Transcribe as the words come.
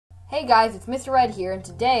Hey guys, it's Mr. Red here, and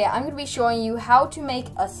today I'm going to be showing you how to make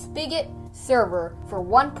a Spigot server for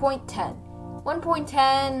 1.10.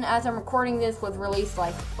 1.10, as I'm recording this, was released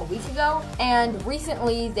like a week ago, and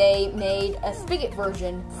recently they made a Spigot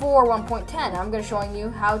version for 1.10. I'm going to showing you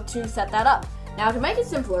how to set that up. Now, to make it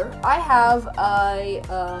simpler, I have a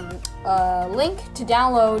link to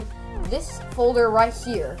download this folder right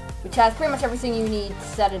here, which has pretty much everything you need to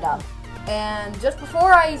set it up. And just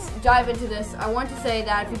before I dive into this, I want to say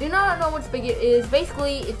that if you do not know what Spigot is,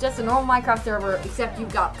 basically it's just a normal Minecraft server, except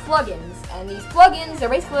you've got plugins. And these plugins are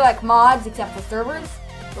basically like mods, except for servers.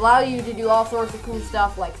 They allow you to do all sorts of cool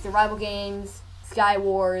stuff like survival games, Sky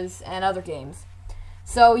Wars, and other games.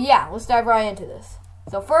 So yeah, let's dive right into this.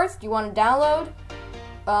 So first, you want to download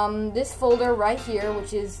this folder right here,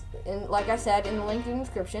 which is, like I said, in the link in the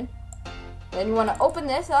description. Then you want to open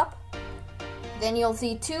this up. Then you'll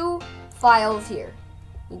see two files here.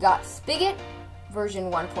 You got Spigot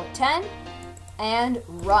version 1.10 and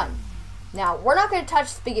run. Now, we're not going to touch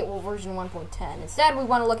Spigot version 1.10. Instead, we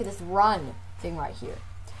want to look at this run thing right here.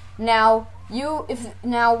 Now,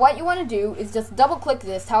 what you want to do is just double click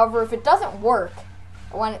this. However, if it doesn't work,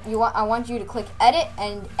 I want you to click edit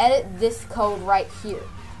and edit this code right here.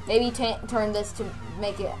 Maybe turn this to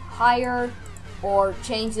make it higher, or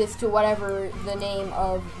change this to whatever the name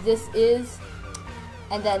of this is,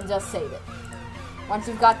 and then just save it. Once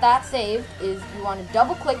you've got that saved, you want to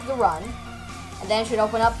double click the run, and then it should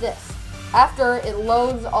open up this. After it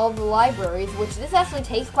loads all the libraries, which this actually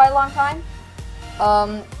takes quite a long time,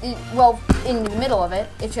 in the middle of it,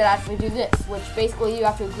 it should actually do this, which basically you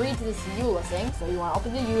have to agree to this EULA thing. So you want to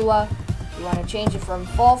open the EULA, you want to change it from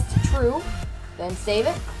false to true, then save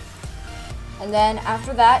it. And then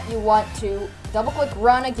after that, you want to double click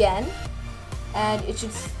run again, and it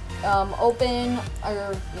should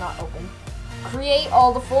create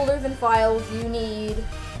all the folders and files you need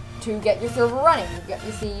to get your server running.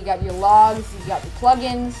 You got your logs, you got your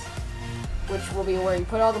plugins, which will be where you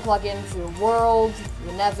put all the plugins, your world,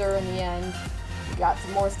 your nether in the end. You got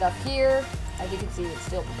some more stuff here. As you can see, it's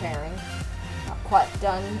still preparing. Not quite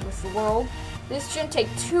done with the world. This shouldn't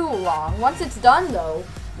take too long. Once it's done though,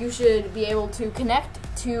 you should be able to connect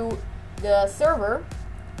to the server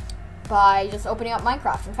by just opening up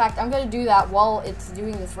Minecraft. In fact, I'm going to do that while it's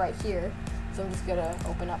doing this right here. So I'm just going to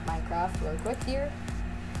open up Minecraft really quick here.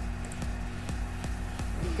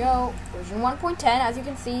 There we go. Version 1.10. As you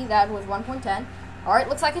can see, that was 1.10. Alright,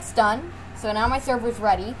 looks like it's done. So now my server is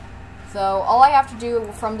ready. So all I have to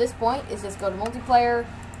do from this point is just go to multiplayer,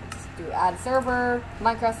 just do add server,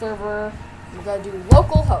 Minecraft server. We're going to do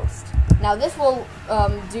localhost. Now this will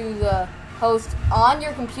do the host on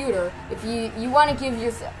your computer. If you want to give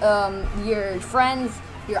your friends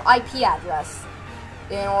your IP address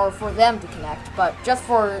in order for them to connect, but just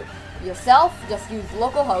for yourself, just use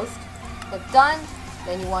localhost. Click done.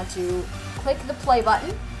 Then you want to click the play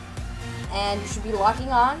button, and you should be logging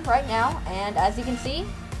on right now. And as you can see,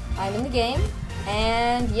 I'm in the game.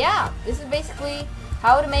 And yeah, this is basically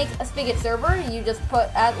how to make a Spigot server. You just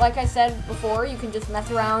like I said before, you can just mess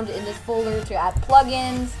around in this folder to add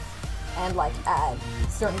plugins and like add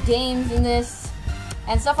certain games in this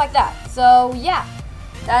and stuff like that. So yeah,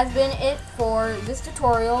 that's been it for this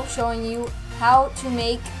tutorial showing you how to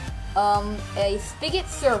make a Spigot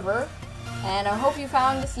server, and I hope you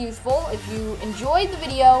found this useful. If you enjoyed the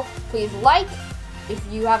video, please like. If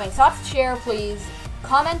you have any thoughts to share, please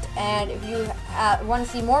comment. And if you want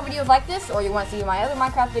to see more videos like this, or you want to see my other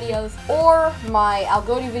Minecraft videos or my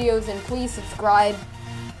Algodi videos, then please subscribe.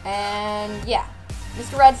 And yeah,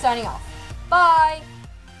 Mr. Red signing off. Bye!